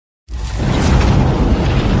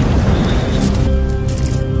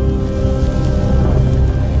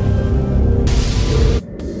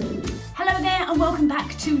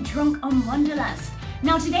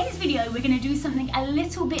Now today's video we're going to do something a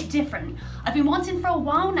little bit different. I've been wanting for a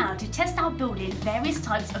while now to test out building various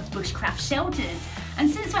types of bushcraft shelters. And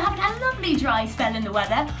since we're having a lovely dry spell in the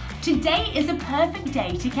weather, today is a perfect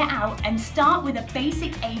day to get out and start with a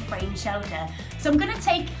basic A-frame shelter. So I'm going to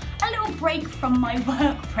take a little break from my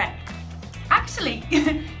work prep. Actually,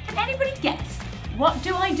 can anybody guess? What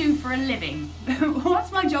do I do for a living?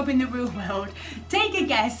 What's my job in the real world? Take a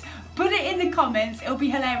guess. Put it in the comments, it'll be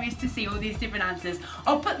hilarious to see all these different answers.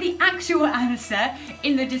 I'll put the actual answer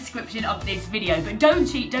in the description of this video, but don't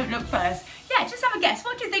cheat, don't look first. Yeah, just have a guess.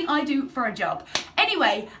 What do you think I do for a job?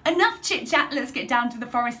 Anyway, enough chit chat, let's get down to the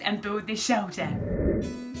forest and build this shelter.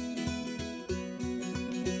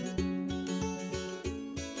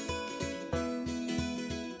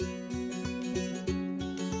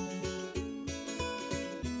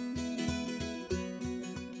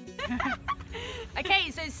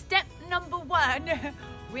 Okay, so step number one,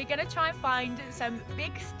 we're gonna try and find some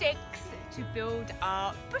big sticks to build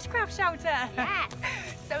our bushcraft shelter. Yes.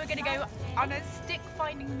 So we're gonna go on a stick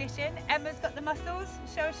finding mission. Emma's got the muscles,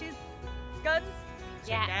 show she's guns.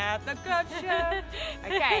 Yeah. The gotcha.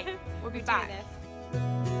 Okay, we'll be back.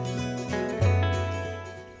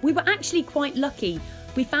 We were actually quite lucky.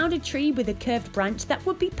 We found a tree with a curved branch that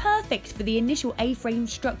would be perfect for the initial A-frame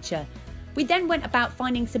structure. We then went about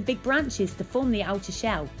finding some big branches to form the outer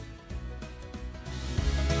shell.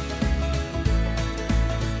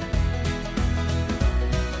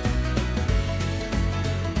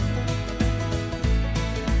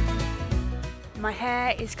 My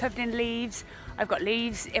hair is covered in leaves. I've got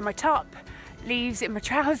leaves in my top, leaves in my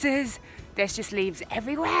trousers. There's just leaves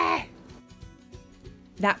everywhere.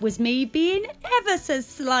 That was me being ever so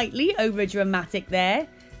slightly over dramatic there.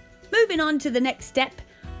 Moving on to the next step,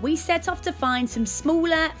 we set off to find some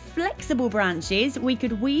smaller, flexible branches we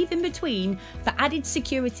could weave in between for added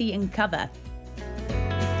security and cover.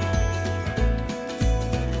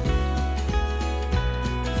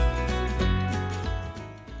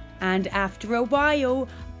 And after a while,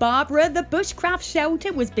 Barbara the bushcraft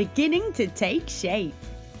shelter was beginning to take shape.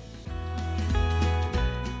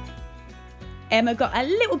 Emma got a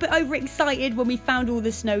little bit overexcited when we found all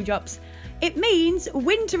the snowdrops. It means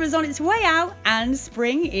winter is on its way out and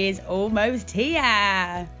spring is almost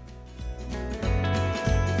here.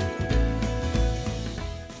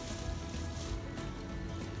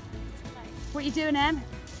 What are you doing, Em?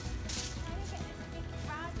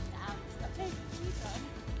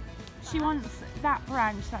 She wants that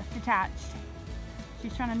branch that's detached.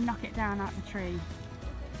 She's trying to knock it down out the tree.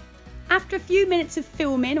 After a few minutes of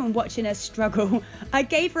filming and watching her struggle, I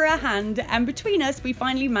gave her a hand, and between us we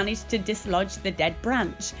finally managed to dislodge the dead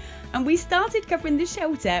branch. And we started covering the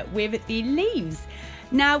shelter with the leaves.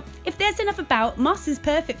 Now, if there's enough about, moss is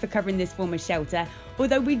perfect for covering this form of shelter,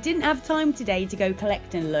 although we didn't have time today to go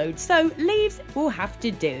collecting loads, so leaves will have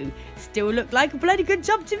to do. Still look like a bloody good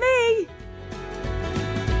job to me.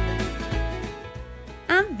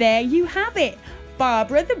 And there you have it,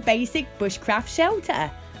 Barbara the basic bushcraft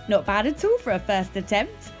shelter. Not bad at all for a first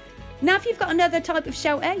attempt. Now if you've got another type of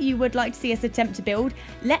shelter you would like to see us attempt to build,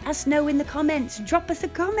 let us know in the comments, drop us a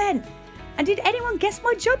comment. And did anyone guess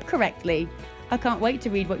my job correctly? I can't wait to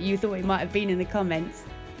read what you thought it might have been in the comments.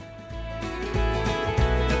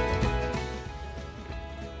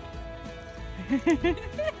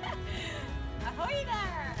 Ahoy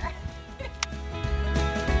there!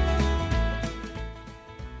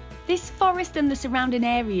 This forest and the surrounding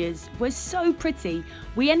areas was so pretty,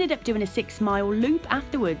 we ended up doing a 6-mile loop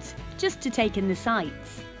afterwards, just to take in the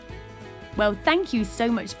sights. Well, thank you so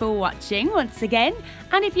much for watching once again,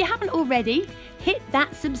 and if you haven't already, hit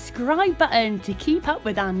that subscribe button to keep up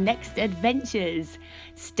with our next adventures.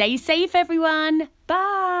 Stay safe everyone,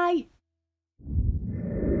 bye!